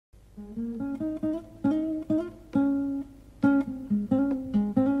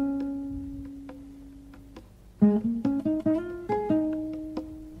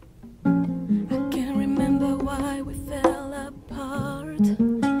can't remember why we fell apart.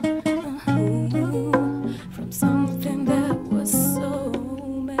 From something that was so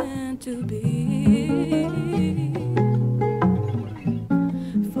meant to be.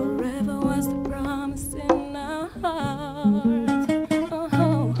 Forever was the promise in our heart.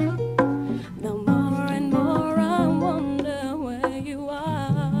 Now more and more I wonder where you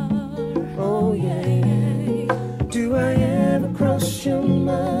are. Oh yeah. Do I ever cross your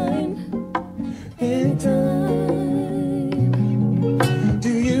mind anytime?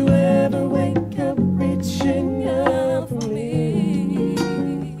 Do you ever wake up reaching out for me?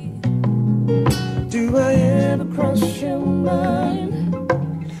 Do I ever cross your mind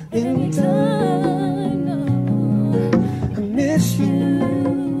anytime? No, I miss you.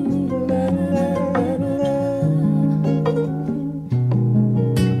 La, la, la.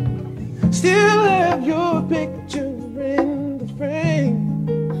 Still have your picture in the frame.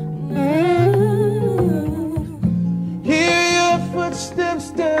 Hear your footsteps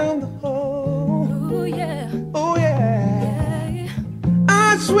down the hall. Oh yeah. Oh yeah.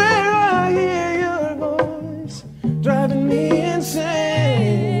 I swear I hear your voice driving me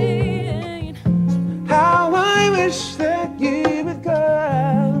insane. How I wish that you would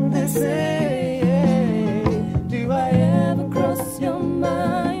come the same. Do I ever cross your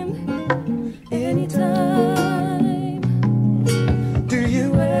mind anytime? Do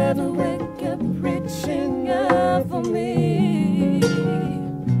you ever wake up reaching out for me?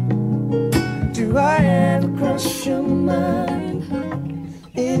 Do I ever cross your mind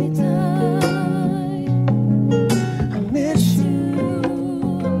anytime? I miss you,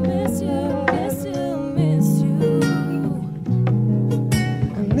 I miss you, miss you, miss you.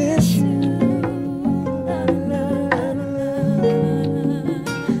 I miss you, la, la, la, la.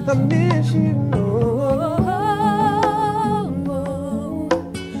 I miss you.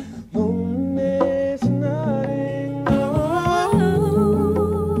 Loneliness night.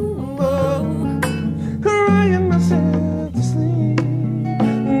 Crying myself to sleep.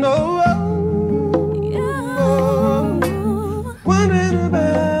 No, wondering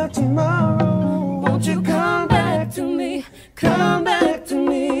about tomorrow. Won't you come back to me? Come back to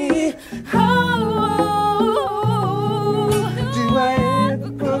me. Oh, do I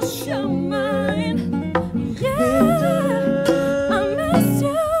ever cross your mind? Yeah, I miss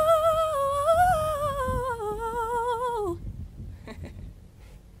you.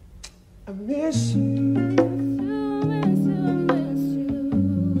 I miss you.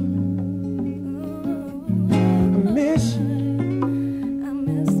 I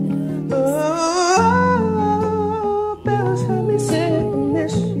miss you. Oh, bells help me sing. I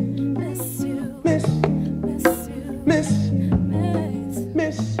miss you. Miss you. Miss you. Miss you.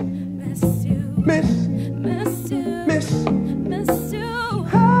 Miss you. Miss you. Miss you.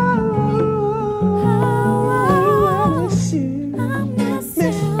 Oh, I miss you.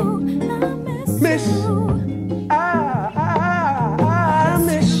 Miss you.